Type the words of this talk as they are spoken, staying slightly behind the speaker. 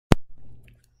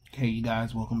Hey you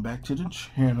guys, welcome back to the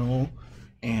channel,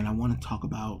 and I want to talk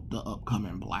about the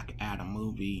upcoming Black Adam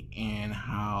movie and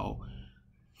how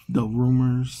the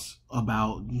rumors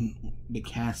about the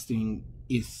casting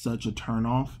is such a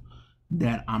turnoff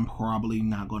that I'm probably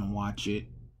not going to watch it.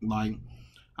 Like,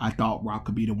 I thought Rock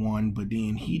could be the one, but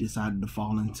then he decided to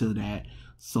fall into that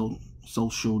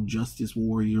social justice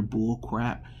warrior bull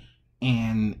crap,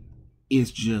 and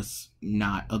it's just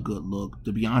not a good look.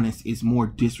 To be honest, it's more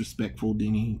disrespectful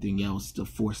than anything else to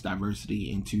force diversity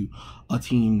into a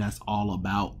team that's all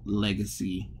about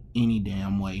legacy any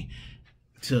damn way.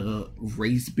 To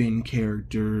race bend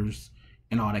characters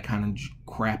and all that kind of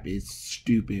crap is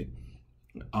stupid.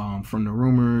 From the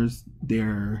rumors,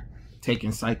 they're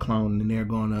taking Cyclone and they're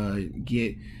gonna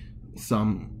get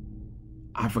some,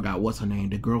 I forgot what's her name,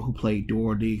 the girl who played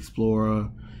Dora the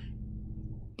Explorer,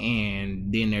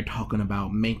 and then they're talking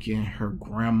about making her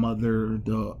grandmother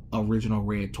the original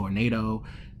Red Tornado,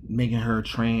 making her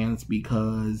trans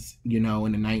because, you know,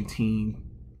 in the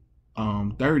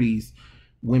 1930s,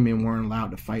 women weren't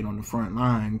allowed to fight on the front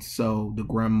lines, so the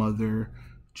grandmother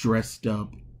dressed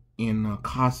up in a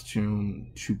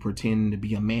costume to pretend to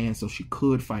be a man so she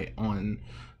could fight on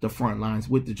the front lines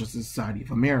with the Justice Society of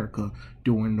America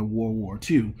during the World War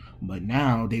II. But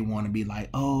now they want to be like,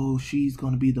 oh, she's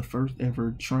going to be the first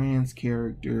ever trans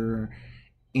character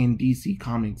in DC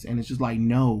Comics. And it's just like,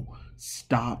 no,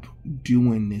 stop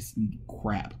doing this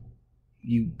crap.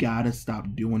 You gotta stop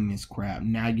doing this crap.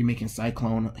 Now you're making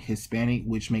Cyclone Hispanic,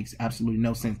 which makes absolutely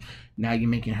no sense. Now you're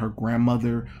making her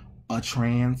grandmother a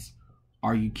trans.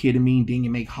 Are you kidding me? Then you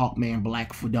make Hawkman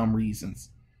black for dumb reasons.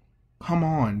 Come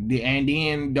on. And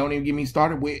then don't even get me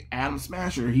started with Adam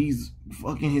Smasher. He's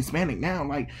fucking Hispanic now.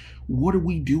 Like, what are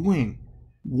we doing?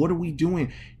 What are we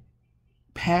doing?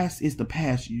 Past is the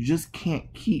past. You just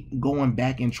can't keep going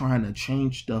back and trying to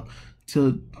change stuff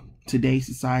to today's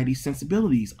society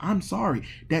sensibilities. I'm sorry.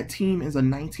 That team is a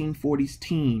 1940s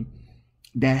team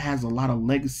that has a lot of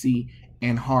legacy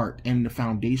and heart and the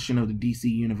foundation of the DC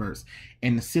universe.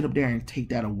 And to sit up there and take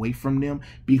that away from them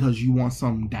because you want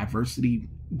some diversity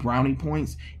brownie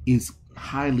points is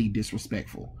highly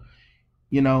disrespectful.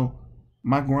 You know,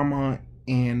 my grandma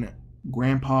and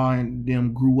grandpa and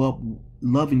them grew up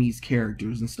loving these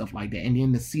characters and stuff like that. And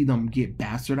then to see them get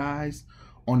bastardized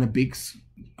on the big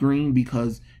screen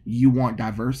because you want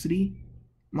diversity,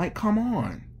 like, come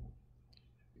on.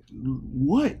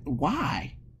 What?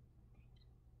 Why?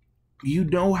 You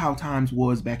know how times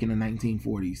was back in the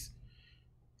 1940s.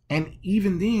 And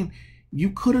even then, you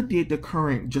could have did the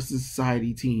current Justice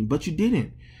Society team, but you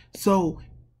didn't. So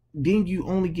then you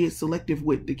only get selective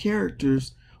with the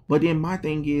characters. But then my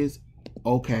thing is,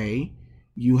 okay,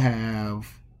 you have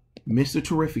Mr.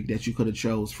 Terrific that you could have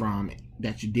chose from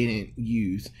that you didn't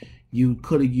use. You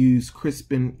could have used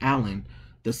Crispin Allen,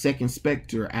 the second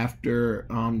Spectre, after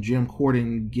Jim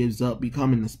Gordon gives up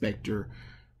becoming the Spectre.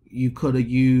 You could have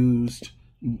used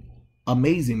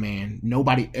Amazing Man.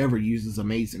 Nobody ever uses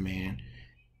Amazing Man.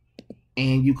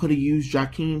 And you could have used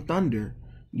Joaquin Thunder.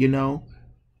 You know,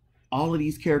 all of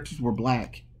these characters were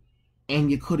black, and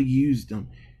you could have used them,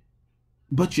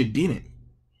 but you didn't.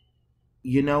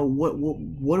 You know,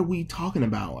 what are we talking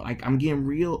about? Like, I'm getting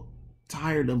real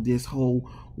tired of this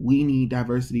whole we need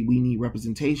diversity, we need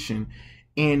representation.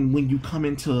 And when you come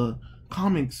into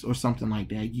comics or something like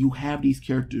that, you have these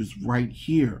characters right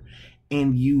here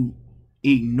and you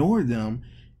ignore them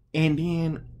and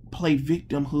then play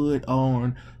victimhood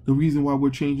on the reason why we're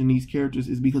changing these characters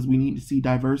is because we need to see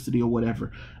diversity or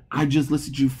whatever. I just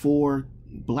listed you 4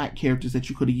 black characters that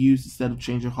you could have used instead of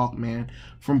changing Hawkman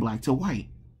from black to white.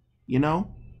 You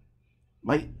know?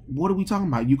 Like, what are we talking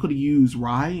about? You could have used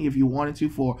Rye if you wanted to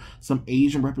for some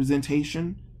Asian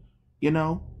representation. You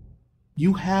know?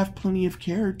 You have plenty of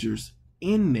characters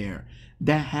in there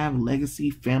that have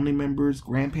legacy, family members,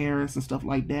 grandparents, and stuff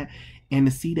like that. And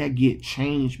to see that get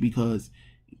changed because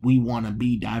we want to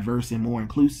be diverse and more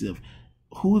inclusive,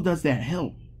 who does that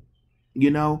help?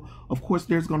 You know, of course,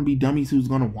 there's going to be dummies who's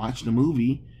going to watch the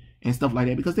movie and stuff like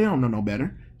that because they don't know no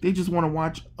better. They just want to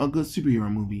watch a good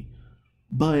superhero movie.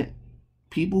 But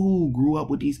people who grew up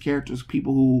with these characters,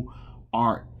 people who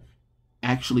are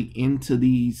actually into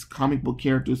these comic book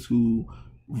characters, who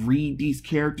read these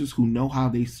characters, who know how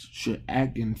they should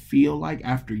act and feel like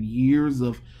after years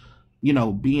of, you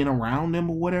know, being around them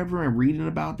or whatever and reading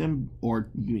about them or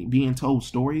being told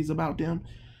stories about them,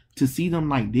 to see them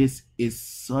like this is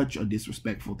such a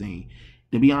disrespectful thing.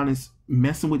 To be honest,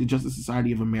 messing with the Justice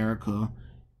Society of America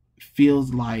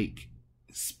feels like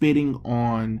spitting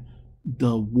on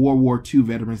the World War II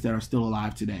veterans that are still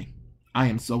alive today. I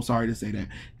am so sorry to say that.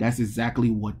 That's exactly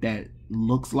what that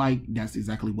looks like. That's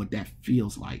exactly what that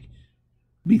feels like.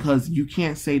 Because you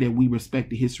can't say that we respect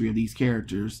the history of these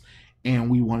characters and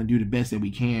we want to do the best that we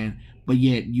can, but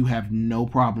yet you have no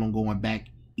problem going back,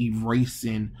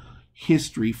 erasing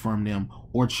history from them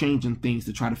or changing things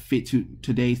to try to fit to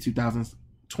today's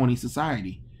 2020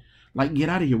 society. Like, get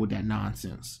out of here with that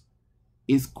nonsense.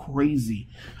 It's crazy.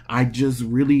 I just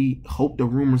really hope the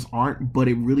rumors aren't, but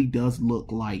it really does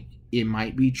look like it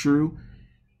might be true.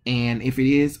 And if it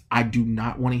is, I do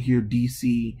not want to hear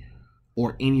DC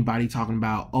or anybody talking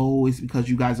about, oh, it's because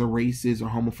you guys are racist or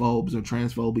homophobes or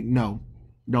transphobic. No,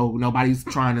 nobody's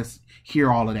trying to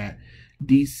hear all of that.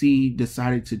 DC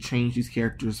decided to change these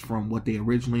characters from what they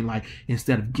originally like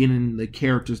instead of getting the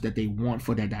characters that they want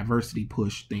for that diversity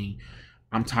push thing.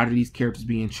 I'm tired of these characters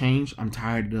being changed. I'm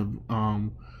tired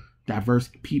of diverse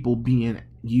people being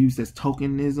used as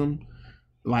tokenism.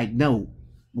 Like, no,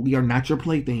 we are not your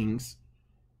playthings.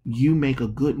 You make a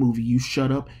good movie. You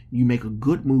shut up. You make a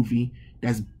good movie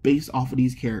that's based off of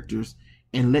these characters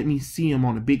and let me see them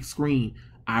on the big screen.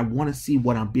 I want to see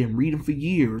what I've been reading for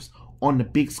years on the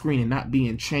big screen and not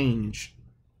being changed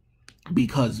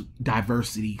because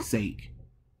diversity's sake.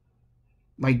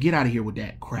 Like, get out of here with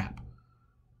that crap.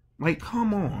 Like,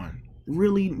 come on.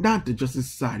 Really? Not the Justice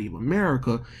Society of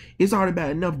America. It's already bad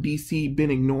enough DC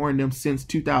been ignoring them since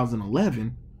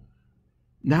 2011.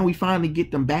 Now we finally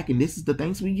get them back and this is the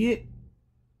thanks we get?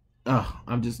 Ugh,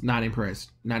 I'm just not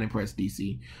impressed. Not impressed,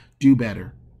 DC. Do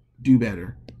better. Do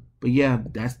better. But yeah,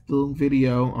 that's the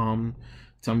video.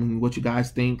 Tell me what you guys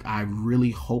think. I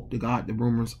really hope to God the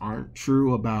rumors aren't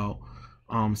true about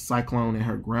Cyclone and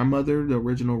her grandmother, the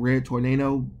original Red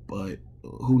Tornado, but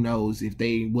who knows if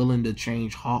they willing to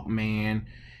change Hawkman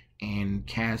and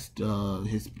cast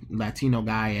his Latino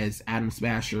guy as Adam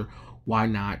Smasher. Why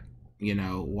not? You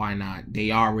know, why not? They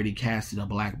already casted a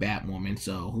black Batwoman,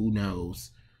 so who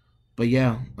knows? But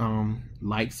yeah,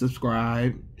 like,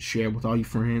 subscribe, share with all your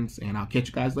friends, and I'll catch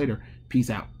you guys later.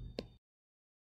 Peace out.